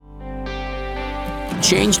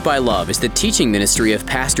Changed by Love is the teaching ministry of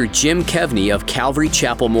Pastor Jim Kevney of Calvary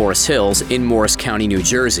Chapel, Morris Hills in Morris County, New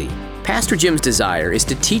Jersey. Pastor Jim's desire is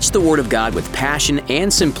to teach the Word of God with passion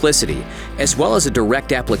and simplicity, as well as a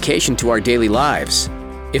direct application to our daily lives.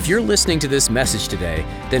 If you're listening to this message today,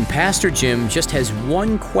 then Pastor Jim just has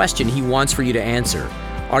one question he wants for you to answer.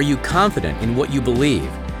 Are you confident in what you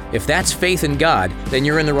believe? If that's faith in God, then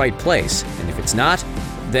you're in the right place. And if it's not,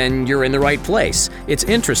 then you're in the right place. It's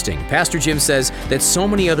interesting. Pastor Jim says that so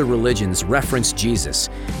many other religions reference Jesus.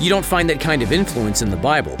 You don't find that kind of influence in the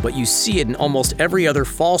Bible, but you see it in almost every other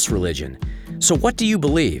false religion. So what do you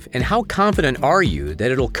believe, and how confident are you that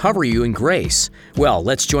it'll cover you in grace? Well,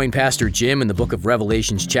 let's join Pastor Jim in the book of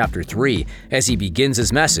Revelations chapter 3 as he begins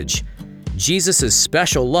his message, Jesus'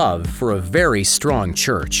 special love for a very strong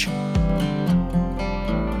church.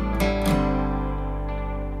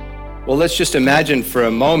 Well, let's just imagine for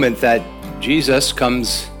a moment that Jesus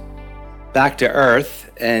comes back to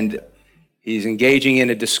earth and he's engaging in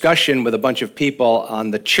a discussion with a bunch of people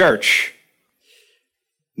on the church.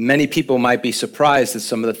 Many people might be surprised at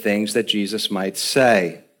some of the things that Jesus might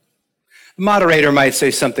say. The moderator might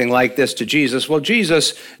say something like this to Jesus, well,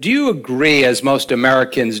 Jesus, do you agree, as most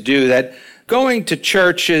Americans do, that going to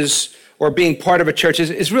churches or being part of a church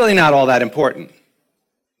is really not all that important?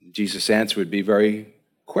 Jesus' answer would be very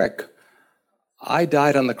quick. I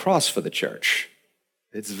died on the cross for the church.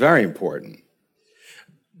 It's very important.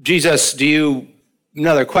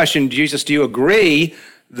 Another question, Jesus, do you agree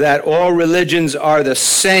that all religions are the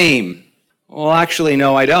same? Well, actually,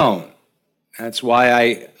 no, I don't. That's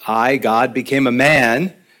why God, became a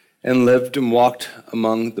man and lived and walked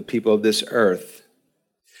among the people of this earth.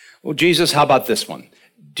 Well, Jesus, how about this one?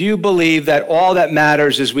 Do you believe that all that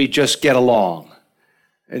matters is we just get along?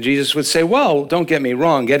 And Jesus would say, well, don't get me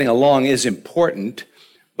wrong, getting along is important,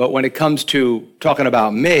 but when it comes to talking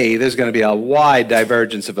about me, there's going to be a wide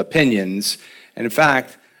divergence of opinions. And in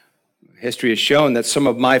fact, history has shown that some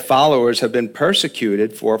of my followers have been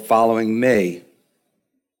persecuted for following me.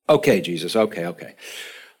 Okay, Jesus, okay.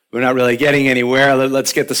 We're not really getting anywhere.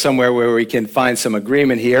 Let's get to somewhere where we can find some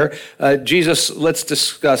agreement here. Jesus, let's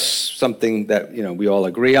discuss something that we all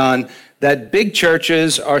agree on, that big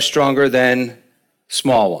churches are stronger than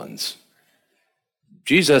small ones.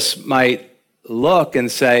 Jesus might look and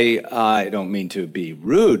say, I don't mean to be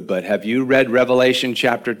rude, but have you read Revelation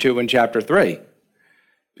chapter 2 and chapter 3?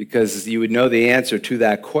 Because you would know the answer to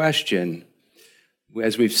that question.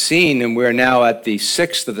 As we've seen, and we're now at the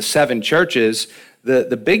 6th of the 7 churches,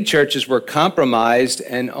 the big churches were compromised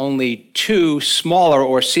and only 2 smaller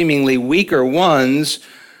or seemingly weaker ones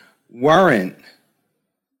weren't.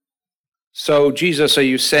 So Jesus, are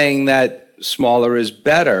you saying that smaller is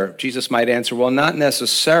better? Jesus might answer, well, not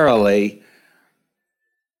necessarily.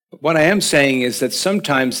 What I am saying is that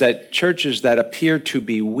sometimes that churches that appear to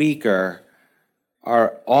be weaker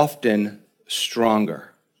are often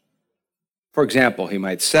stronger. For example, he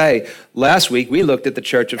might say, last week we looked at the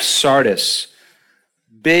church of Sardis.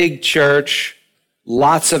 Big church,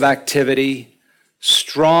 lots of activity,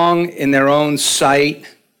 strong in their own sight.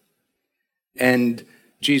 And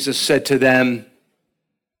Jesus said to them,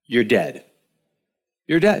 you're dead.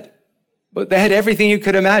 You're dead. But they had everything you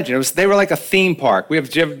could imagine. They were like a theme park. We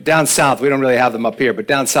have down south, we don't really have them up here, but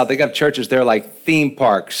down south, they got churches, they're like theme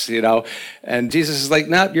parks, And Jesus is like,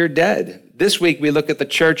 no, you're dead. This week, we look at the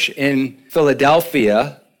church in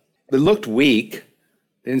Philadelphia. It looked weak.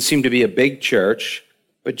 They didn't seem to be a big church,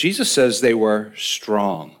 but Jesus says they were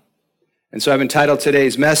strong. And so I've entitled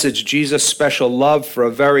today's message, Jesus' Special Love for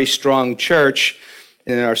a Very Strong Church,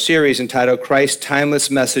 in our series entitled Christ's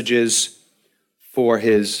Timeless Messages for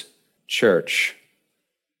His Church.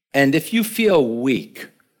 And if you feel weak,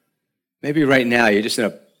 maybe right now you're just in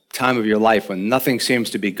a time of your life when nothing seems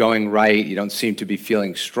to be going right, you don't seem to be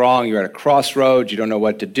feeling strong, you're at a crossroads, you don't know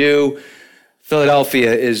what to do,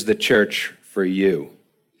 Philadelphia is the church for you.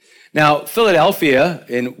 Now, Philadelphia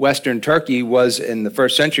in Western Turkey in the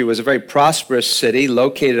first century, was a very prosperous city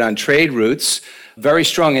located on trade routes, very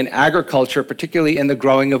strong in agriculture, particularly in the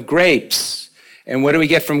growing of grapes. And what do we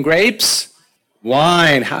get from grapes?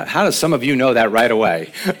 Wine. How does some of you know that right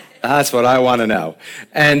away? That's what I want to know.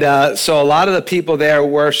 And so a lot of the people there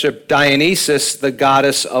worship Dionysus, the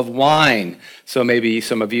goddess of wine. So maybe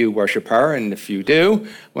some of you worship her, and if you do,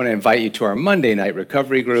 I want to invite you to our Monday night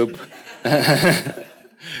recovery group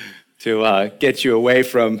to get you away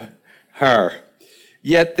from her.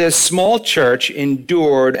 Yet this small church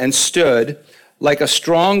endured and stood like a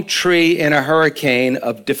strong tree in a hurricane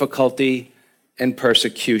of difficulty and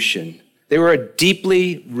persecution. They were a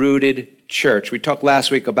deeply rooted church. We talked last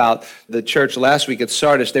week about the church last week at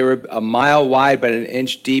Sardis. They were a mile wide but an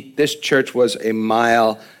inch deep. This church was a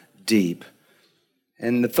mile deep.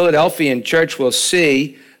 And the Philadelphian church will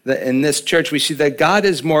see that in this church, we see that God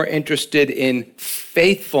is more interested in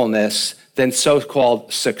faithfulness than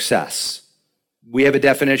so-called success. We have a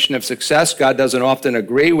definition of success. God doesn't often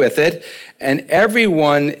agree with it. And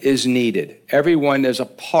everyone is needed. Everyone is a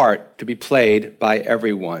part to be played by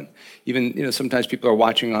everyone. Even, sometimes people are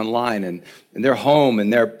watching online and they're home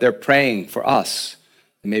and they're praying for us.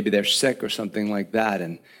 And maybe they're sick or something like that.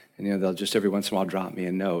 And they'll just every once in a while drop me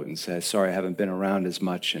a note and say, sorry, I haven't been around as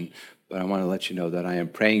much, but I want to let you know that I am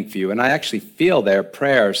praying for you. And I actually feel their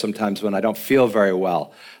prayer sometimes when I don't feel very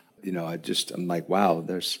well. I'm like, wow,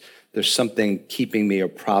 there's something keeping me or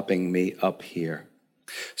propping me up here.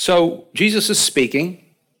 So Jesus is speaking.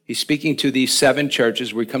 He's speaking to these 7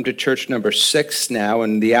 churches. We come to church number 6 now,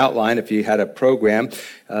 and the outline, if you had a program,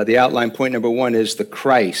 the outline point number 1 is the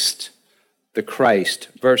Christ. The Christ.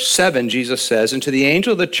 Verse 7, Jesus says, and to the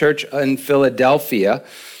angel of the church in Philadelphia.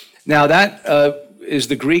 Now that is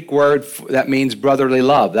the Greek word that means brotherly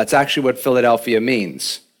love. That's actually what Philadelphia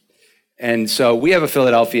means. And so we have a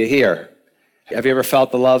Philadelphia here. Have you ever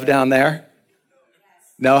felt the love down there?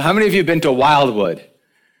 No? How many of you have been to Wildwood?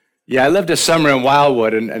 Yeah, I lived a summer in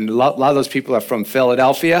Wildwood, and a lot of those people are from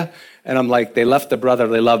Philadelphia, and I'm like, they left the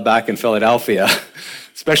brotherly love back in Philadelphia.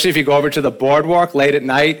 Especially if you go over to the boardwalk late at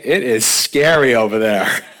night, it is scary over there.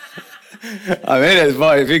 I mean, it is.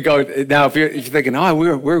 If you go now, if you're thinking, oh,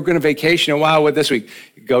 we're going to vacation in Wildwood this week,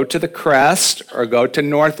 go to the Crest or go to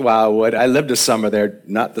North Wildwood. I lived a summer there,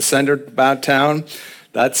 not the center about town.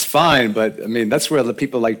 That's fine, but I mean, that's where the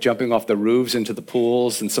people like jumping off the roofs into the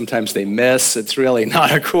pools, and sometimes they miss. It's really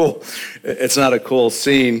not a cool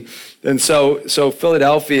scene. And so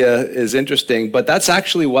Philadelphia is interesting, but that's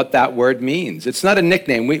actually what that word means. It's not a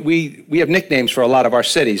nickname. We have nicknames for a lot of our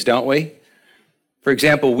cities, don't we? For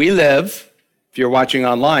example, if you're watching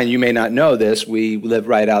online, you may not know this, we live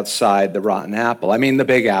right outside the Rotten Apple. I mean the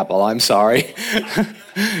Big Apple, I'm sorry.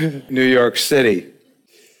 New York City.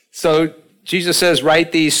 So Jesus says,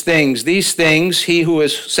 write these things. These things, he who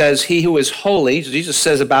is holy, Jesus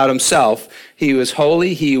says about himself, he who is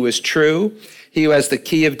holy, he who is true, he who has the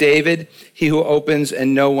key of David, he who opens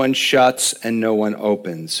and no one shuts and no one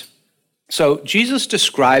opens. So Jesus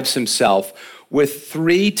describes himself with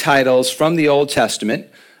 3 titles from the Old Testament,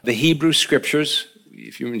 the Hebrew Scriptures.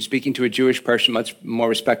 If you're speaking to a Jewish person, much more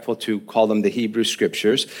respectful to call them the Hebrew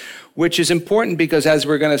Scriptures, which is important because, as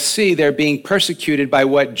we're going to see, they're being persecuted by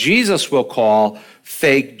what Jesus will call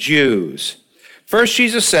fake Jews. First,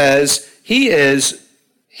 Jesus says,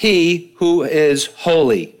 he who is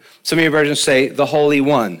holy. Some of your versions say the Holy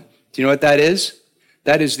One. Do you know what that is?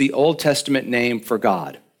 That is the Old Testament name for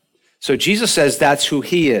God. So Jesus says that's who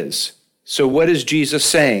he is. So what is Jesus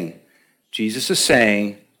saying? Jesus is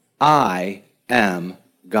saying, I am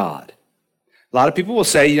God. A lot of people will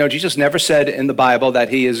say, Jesus never said in the Bible that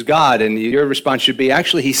he is God, and your response should be,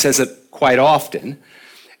 actually, he says it quite often.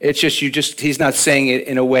 It's just, he's not saying it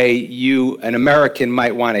in a way you, an American,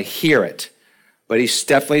 might want to hear it, but he's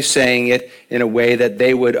definitely saying it in a way that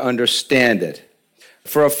they would understand it.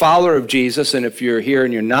 For a follower of Jesus, and if you're here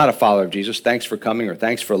and you're not a follower of Jesus, thanks for coming or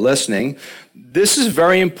thanks for listening. This is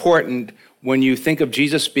very important when you think of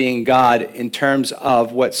Jesus being God in terms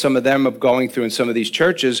of what some of them are going through in some of these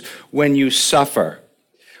churches, when you suffer,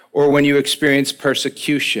 or when you experience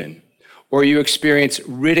persecution, or you experience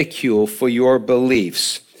ridicule for your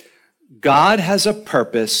beliefs. God has a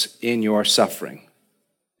purpose in your suffering.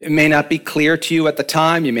 It may not be clear to you at the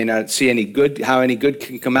time. You may not see how any good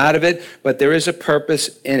can come out of it, but there is a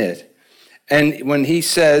purpose in it. And when he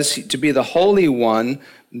says to be the Holy One,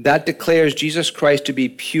 that declares Jesus Christ to be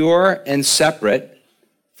pure and separate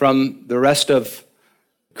from the rest of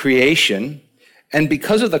creation. And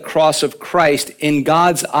because of the cross of Christ, in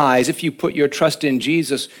God's eyes, if you put your trust in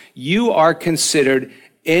Jesus, you are considered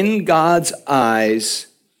in God's eyes,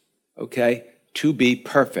 to be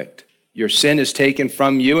perfect. Your sin is taken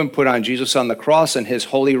from you and put on Jesus on the cross, and his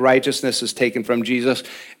holy righteousness is taken from Jesus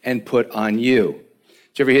and put on you.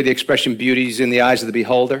 Did you ever hear the expression, beauty is in the eyes of the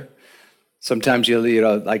beholder? Sometimes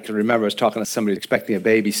I can remember I was talking to somebody expecting a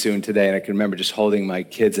baby soon today, and I can remember just holding my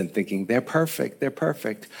kids and thinking, they're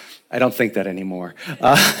perfect. I don't think that anymore.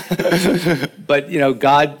 But,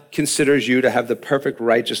 God considers you to have the perfect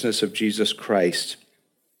righteousness of Jesus Christ.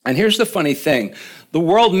 And here's the funny thing. The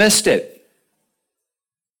world missed it,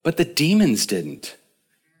 but the demons didn't.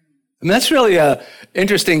 And that's really an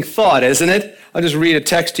interesting thought, isn't it? I'll just read a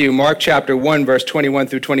text to you, Mark chapter 1, verse 21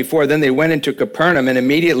 through 24. Then they went into Capernaum, and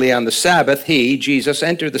immediately on the Sabbath, he, Jesus,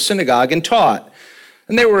 entered the synagogue and taught.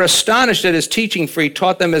 And they were astonished at his teaching, for he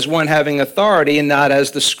taught them as one having authority and not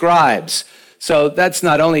as the scribes. So that's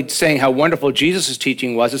not only saying how wonderful Jesus'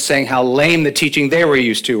 teaching was, it's saying how lame the teaching they were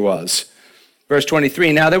used to was. Verse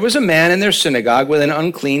 23, now there was a man in their synagogue with an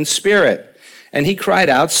unclean spirit, and he cried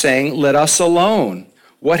out, saying, let us alone.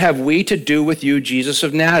 What have we to do with you, Jesus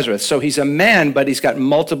of Nazareth? So he's a man, but he's got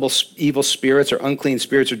multiple evil spirits or unclean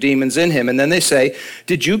spirits or demons in him. And then they say,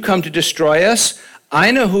 did you come to destroy us?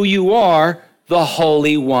 I know who you are, the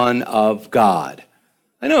Holy One of God.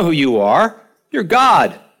 I know who you are. You're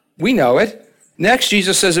God. We know it. Next,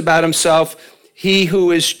 Jesus says about himself, he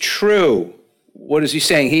who is true. What is he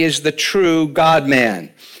saying? He is the true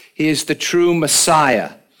God-man. He is the true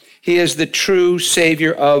Messiah. He is the true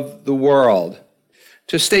Savior of the world.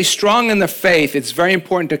 To stay strong in the faith, it's very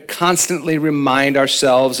important to constantly remind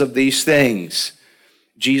ourselves of these things.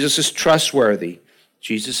 Jesus is trustworthy.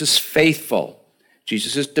 Jesus is faithful.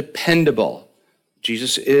 Jesus is dependable.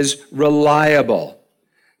 Jesus is reliable.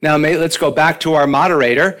 Now, let's go back to our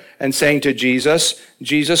moderator and saying to Jesus,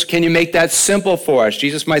 Jesus, can you make that simple for us?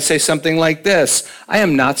 Jesus might say something like this, I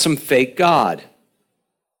am not some fake God.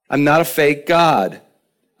 I'm not a fake God.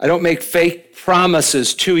 I don't make fake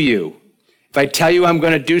promises to you. If I tell you I'm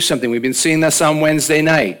going to do something, we've been seeing this on Wednesday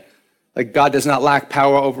night, like God does not lack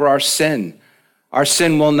power over our sin. Our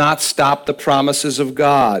sin will not stop the promises of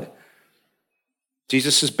God.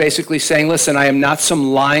 Jesus is basically saying, listen, I am not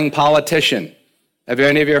some lying politician. Have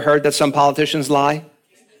any of you heard that some politicians lie?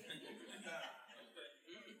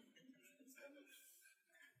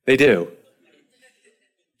 They do.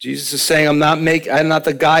 Jesus is saying, I'm not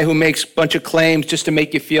the guy who makes a bunch of claims just to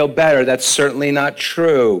make you feel better. That's certainly not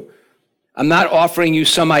true. I'm not offering you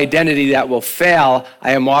some identity that will fail.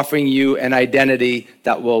 I am offering you an identity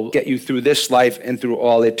that will get you through this life and through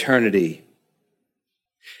all eternity.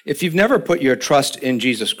 If you've never put your trust in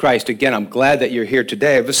Jesus Christ, again, I'm glad that you're here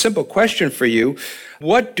today. I have a simple question for you.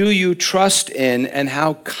 What do you trust in, and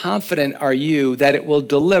how confident are you that it will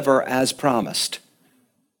deliver as promised?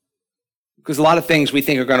 Because a lot of things we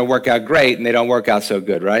think are going to work out great, and they don't work out so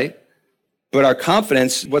good, right? But our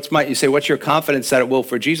confidence, you say, what's your confidence that it will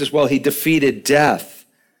for Jesus? Well, he defeated death.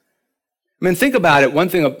 I mean, think about it. One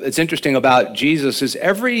thing that's interesting about Jesus is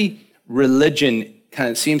every religion kind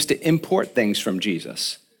of seems to import things from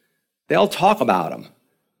Jesus. They all talk about him.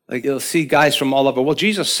 Like you'll see guys from all over, well,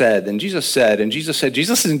 Jesus said, and Jesus said, and Jesus said.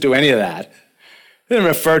 Jesus didn't do any of that. He didn't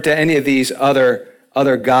refer to any of these other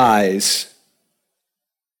guys.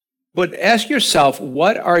 But ask yourself,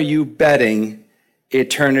 what are you betting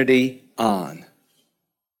eternity on?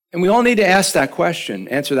 And we all need to ask that question,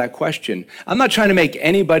 answer that question. I'm not trying to make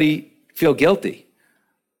anybody feel guilty.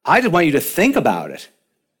 I just want you to think about it.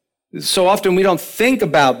 So often we don't think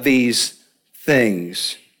about these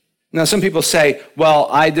things. Now, some people say, well,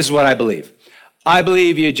 this is what I believe. I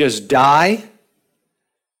believe you just die,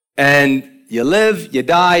 and you live, you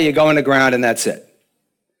die, you go in the ground, and that's it.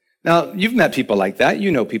 Now, you've met people like that. You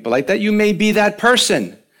know people like that. You may be that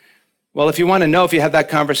person. Well, if you want to know if you have that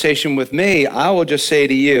conversation with me, I will just say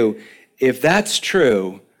to you, if that's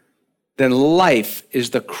true, then life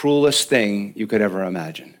is the cruelest thing you could ever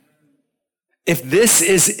imagine. If this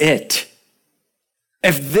is it,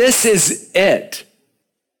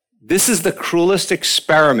 this is the cruelest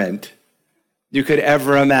experiment you could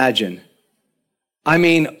ever imagine. I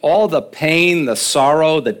mean, all the pain, the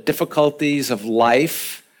sorrow, the difficulties of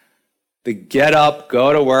life, the get up,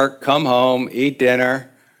 go to work, come home, eat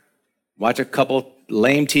dinner, watch a couple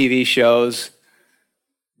lame TV shows,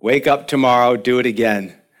 wake up tomorrow, do it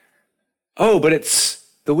again. Oh, but it's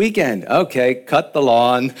the weekend. Okay, cut the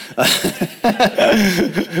lawn,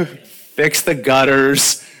 fix the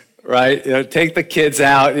gutters, right? Take the kids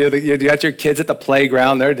out. You got your kids at the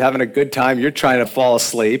playground. They're having a good time. You're trying to fall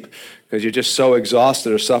asleep because you're just so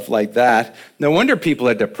exhausted or stuff like that. No wonder people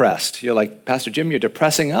are depressed. You're like, Pastor Jim, you're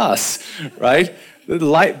depressing us, right?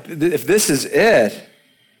 If this is it.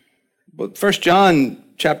 Well, 1 John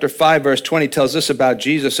chapter 5, verse 20 tells us about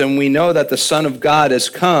Jesus, and we know that the Son of God has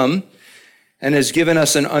come and has given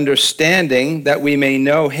us an understanding that we may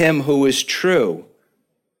know him who is true.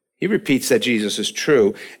 He repeats that Jesus is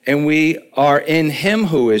true, and we are in him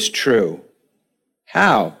who is true.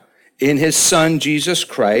 How? In his Son, Jesus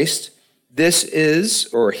Christ. He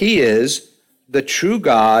is the true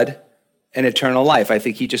God and eternal life. I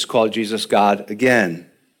think he just called Jesus God again.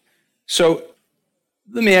 So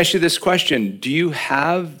let me ask you this question. Do you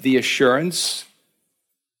have the assurance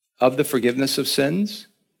of the forgiveness of sins?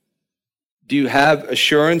 Do you have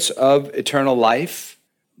assurance of eternal life?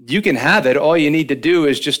 You can have it. All you need to do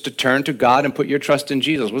is just to turn to God and put your trust in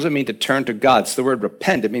Jesus. What does it mean to turn to God? It's the word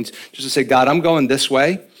repent. It means just to say, God, I'm going this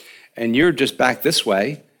way, and you're just back this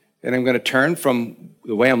way, and I'm going to turn from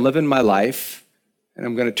the way I'm living my life, and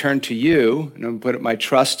I'm going to turn to you, and I'm going to put my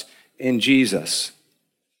trust in Jesus.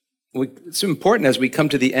 It's important as we come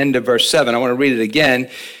to the end of verse 7. I want to read it again.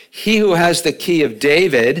 He who has the key of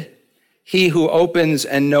David, he who opens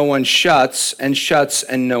and no one shuts, and shuts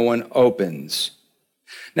and no one opens.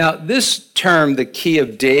 Now, this term, the key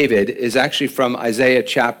of David, is actually from Isaiah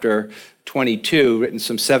chapter 22, written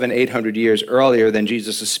some 700-800 years earlier than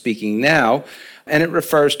Jesus is speaking now, and it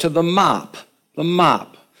refers to the mop, the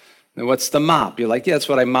mop. And what's the mop? You're like, yeah, that's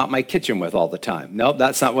what I mop my kitchen with all the time. Nope,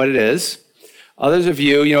 that's not what it is. Others of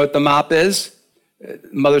you know what the mop is?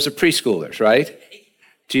 Mothers of preschoolers, right?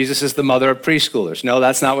 Jesus is the mother of preschoolers. No,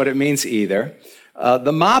 that's not what it means either.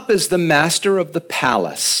 The mop is the master of the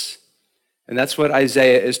palace. And that's what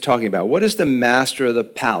Isaiah is talking about. What is the master of the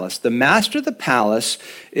palace? The master of the palace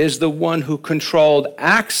is the one who controlled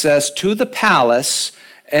access to the palace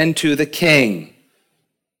and to the king.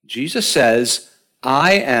 Jesus says,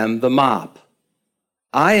 I am the mop.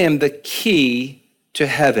 I am the key to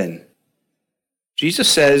heaven. Jesus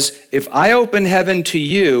says, if I open heaven to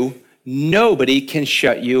you, nobody can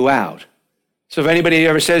shut you out. So if anybody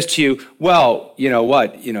ever says to you, well, you know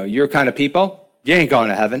what, your kind of people, you ain't going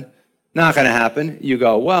to heaven. Not going to happen. You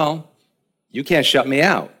go, well, you can't shut me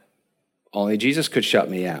out. Only Jesus could shut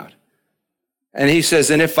me out. And he says,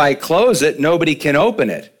 and if I close it, nobody can open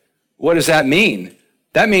it. What does that mean?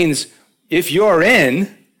 That means if you're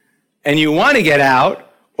in and you want to get out,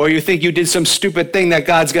 or you think you did some stupid thing that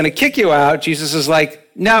God's going to kick you out, Jesus is like,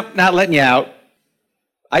 no, not letting you out.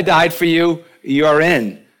 I died for you. You're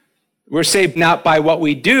in. We're saved not by what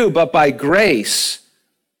we do, but by grace.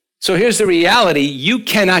 So here's the reality. You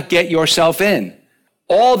cannot get yourself in.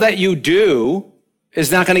 All that you do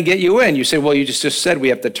is not going to get you in. You say, well, you just said we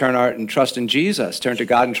have to turn and trust in Jesus, turn to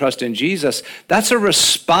God and trust in Jesus. That's a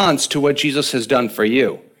response to what Jesus has done for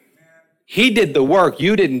you. He did the work.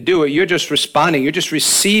 You didn't do it. You're just responding. You're just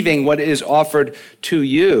receiving what is offered to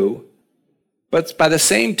you. But by the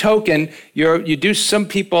same token, you do some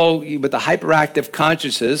people with the hyperactive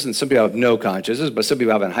consciences, and some people have no consciences, but some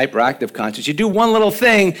people have a hyperactive conscience. You do one little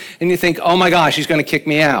thing, and you think, oh my gosh, he's going to kick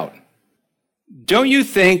me out. Don't you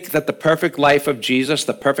think that the perfect life of Jesus,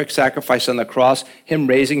 the perfect sacrifice on the cross, him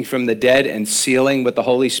raising from the dead and sealing with the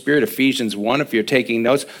Holy Spirit, Ephesians 1, if you're taking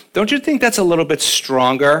notes, don't you think that's a little bit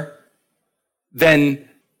stronger than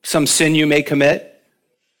some sin you may commit?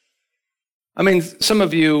 I mean, some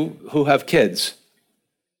of you who have kids,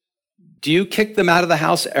 do you kick them out of the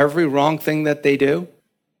house every wrong thing that they do?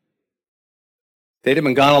 They'd have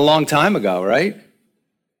been gone a long time ago, right?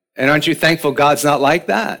 And aren't you thankful God's not like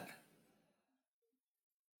that?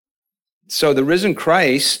 So the risen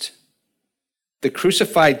Christ, the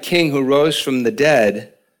crucified King who rose from the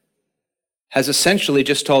dead, has essentially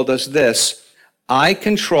just told us this: I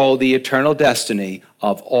control the eternal destiny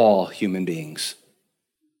of all human beings.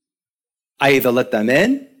 I either let them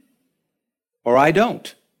in or I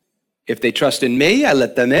don't. If they trust in me, I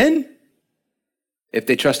let them in. If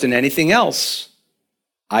they trust in anything else,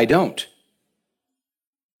 I don't.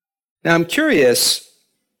 Now I'm curious,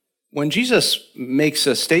 when Jesus makes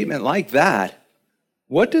a statement like that,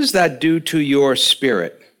 what does that do to your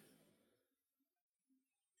spirit?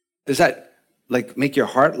 Does that make your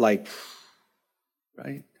heart right?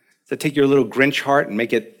 Does that take your little Grinch heart and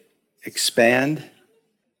make it expand?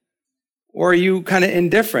 Or are you kind of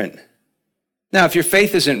indifferent? Now, if your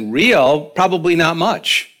faith isn't real, probably not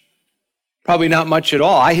much. Probably not much at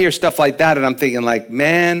all. I hear stuff like that and I'm thinking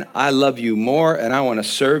man, I love you more and I want to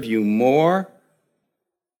serve you more.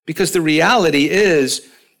 Because the reality is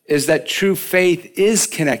that true faith is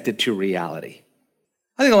connected to reality.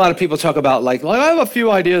 I think a lot of people talk about I have a few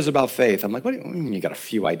ideas about faith. I'm like, what do you mean you got a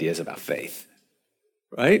few ideas about faith?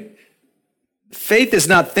 Right? Faith is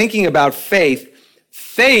not thinking about faith.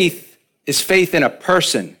 Faith is faith in a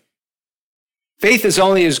person. Faith is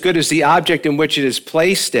only as good as the object in which it is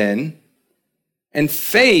placed in. And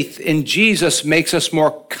faith in Jesus makes us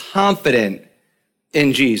more confident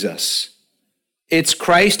in Jesus. It's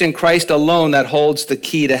Christ and Christ alone that holds the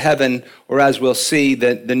key to heaven, or as we'll see,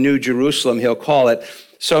 the New Jerusalem, he'll call it.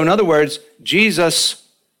 So in other words, Jesus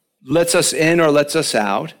lets us in or lets us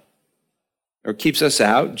out, or keeps us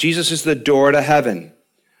out. Jesus is the door to heaven.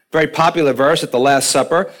 Very popular verse at the Last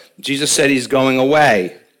Supper. Jesus said he's going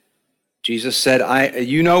away. Jesus said,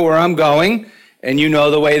 you know where I'm going, and you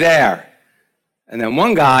know the way there. And then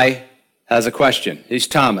one guy has a question. He's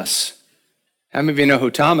Thomas. How many of you know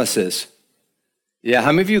who Thomas is? Yeah,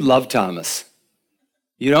 how many of you love Thomas?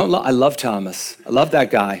 You don't? I love Thomas. I love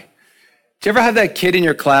that guy. Do you ever have that kid in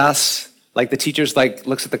your class Like the teacher's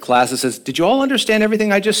looks at the class and says, did you all understand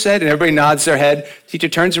everything I just said? And everybody nods their head. Teacher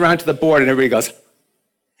turns around to the board and everybody goes,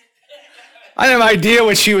 I have no idea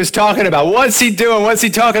what she was talking about. What's he doing? What's he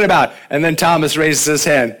talking about? And then Thomas raises his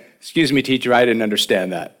hand. Excuse me, teacher, I didn't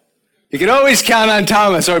understand that. You can always count on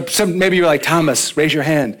Thomas. Or maybe you're like, Thomas, raise your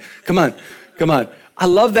hand. Come on. I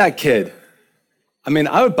love that kid. I mean,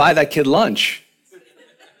 I would buy that kid lunch,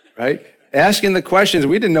 right? Asking the questions,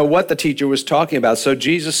 we didn't know what the teacher was talking about. So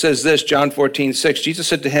Jesus says this, John 14:6. Jesus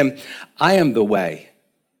said to him, I am the way.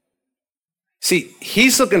 See,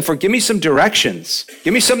 he's looking for, give me some directions.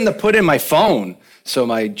 Give me something to put in my phone so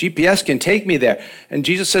my GPS can take me there. And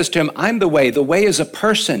Jesus says to him, I'm the way. The way is a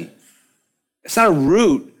person. It's not a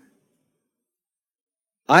route.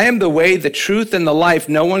 I am the way, the truth, and the life.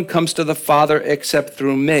 No one comes to the Father except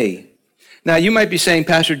through me. Now, you might be saying,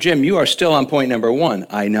 Pastor Jim, you are still on point number 1.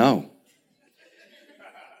 I know.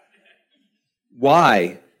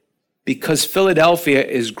 Why? Because Philadelphia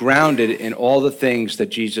is grounded in all the things that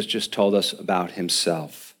Jesus just told us about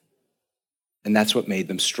himself. And that's what made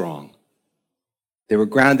them strong. They were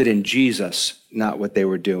grounded in Jesus, not what they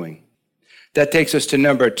were doing. That takes us to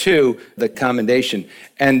number 2, the commendation.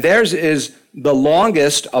 And theirs is the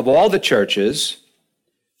longest of all the churches,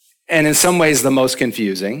 and in some ways the most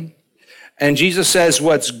confusing. And Jesus says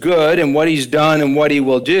what's good and what he's done and what he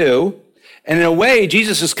will do. And in a way,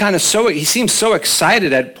 Jesus is he seems so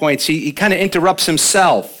excited at points, he kind of interrupts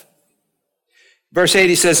himself. Verse 8,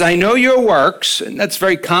 he says, I know your works, and that's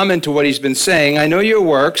very common to what he's been saying. I know your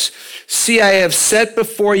works. See, I have set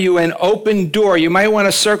before you an open door. You might want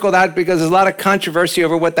to circle that because there's a lot of controversy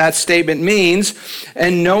over what that statement means,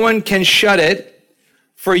 and no one can shut it,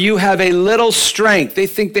 for you have a little strength. They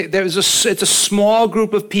think that it's a small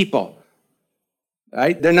group of people,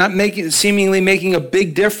 right? They're not seemingly making a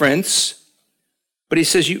big difference. But he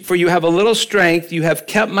says, for you have a little strength, you have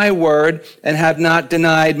kept my word, and have not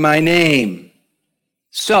denied my name.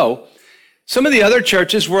 So, some of the other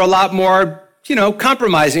churches were a lot more,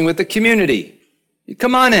 compromising with the community. You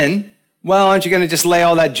come on in. Well, aren't you going to just lay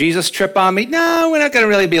all that Jesus trip on me? No, we're not going to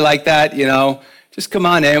really be like that, Just come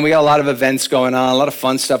on in. We got a lot of events going on, a lot of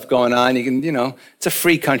fun stuff going on. You can, it's a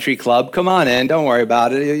free country club. Come on in. Don't worry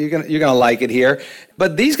about it. You're going to like it here.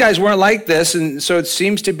 But these guys weren't like this, and so it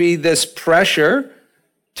seems to be this pressure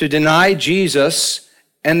to deny Jesus,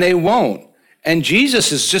 and they won't. And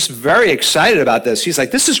Jesus is just very excited about this. He's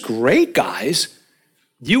like, this is great, guys.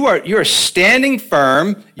 You're standing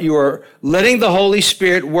firm. You are letting the Holy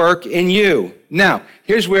Spirit work in you. Now,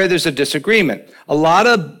 here's where there's a disagreement. A lot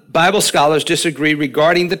of Bible scholars disagree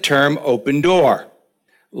regarding the term open door.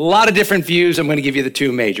 A lot of different views. I'm going to give you the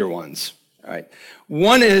 2 major ones. All right.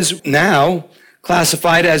 One is now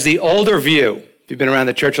classified as the older view. If you've been around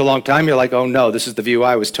the church a long time, you're like, oh no, this is the view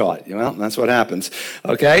I was taught. Well, that's what happens,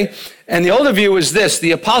 okay? And the older view is this: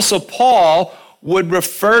 the Apostle Paul would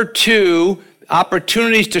refer to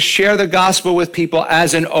opportunities to share the gospel with people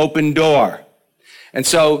as an open door. And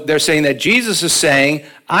so they're saying that Jesus is saying,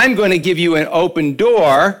 I'm going to give you an open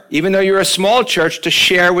door, even though you're a small church, to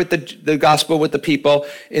share with the gospel with the people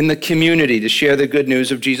in the community, to share the good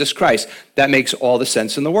news of Jesus Christ. That makes all the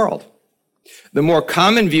sense in the world. The more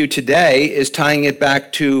common view today is tying it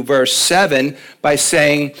back to verse 7 by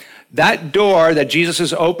saying, that door that Jesus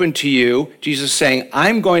has opened to you, Jesus is saying,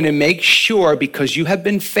 I'm going to make sure, because you have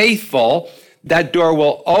been faithful, that door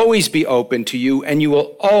will always be open to you, and you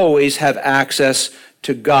will always have access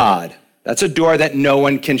to God. That's a door that no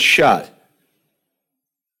one can shut.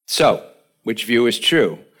 So, which view is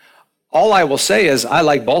true? All I will say is I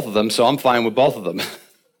like both of them, so I'm fine with both of them.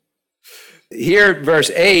 Here,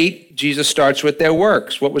 verse 8, Jesus starts with their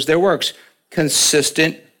works. What was their works?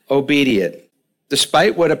 Consistent, obedient.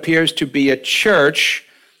 Despite what appears to be a church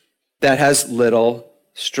that has little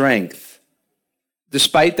strength.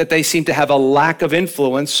 Despite that they seem to have a lack of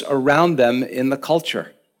influence around them in the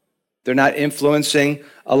culture. They're not influencing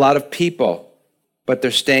a lot of people, but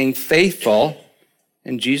they're staying faithful.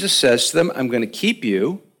 And Jesus says to them, I'm going to keep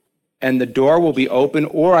you, and the door will be open,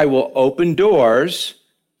 or I will open doors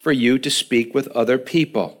for you to speak with other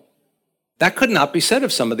people. That could not be said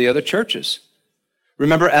of some of the other churches.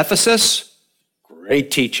 Remember Ephesus? Great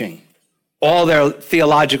teaching. All their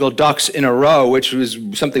theological ducks in a row, which was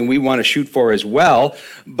something we want to shoot for as well,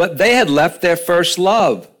 but they had left their first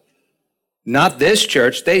love. Not this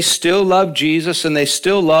church. They still loved Jesus, and they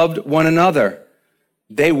still loved one another.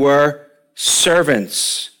 They were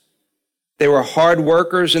servants. They were hard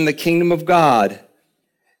workers in the kingdom of God,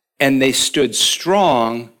 and they stood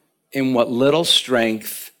strong in what little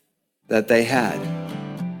strength that they had.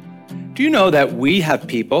 Do you know that we have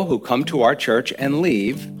people who come to our church and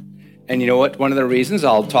leave, And you know what? One of the reasons,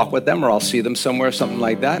 I'll talk with them or I'll see them somewhere, something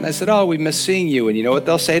like that. And I said, oh, we miss seeing you. And you know what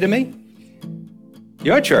they'll say to me?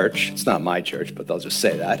 Your church, it's not my church, but they'll just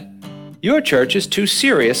say that. Your church is too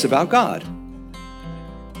serious about God.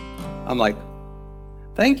 I'm like,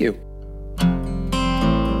 thank you.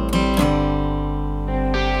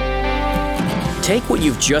 Take what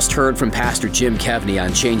you've just heard from Pastor Jim Kevney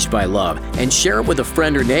on Changed by Love and share it with a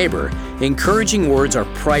friend or neighbor. Encouraging words are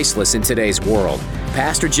priceless in today's world.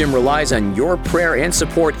 Pastor Jim relies on your prayer and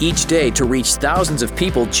support each day to reach thousands of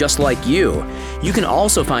people just like you. You can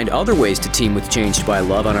also find other ways to team with Changed by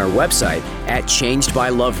Love on our website at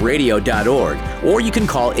changedbyloveradio.org, or you can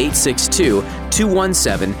call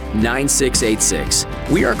 862-217-9686.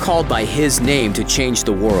 We are called by His name to change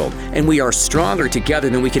the world, and we are stronger together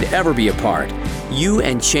than we could ever be apart. You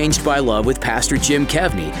and Changed by Love with Pastor Jim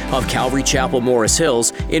Kevney of Calvary Chapel, Morris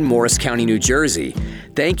Hills in Morris County, New Jersey.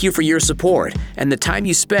 Thank you for your support and the time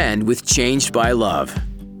you spend with Changed by Love.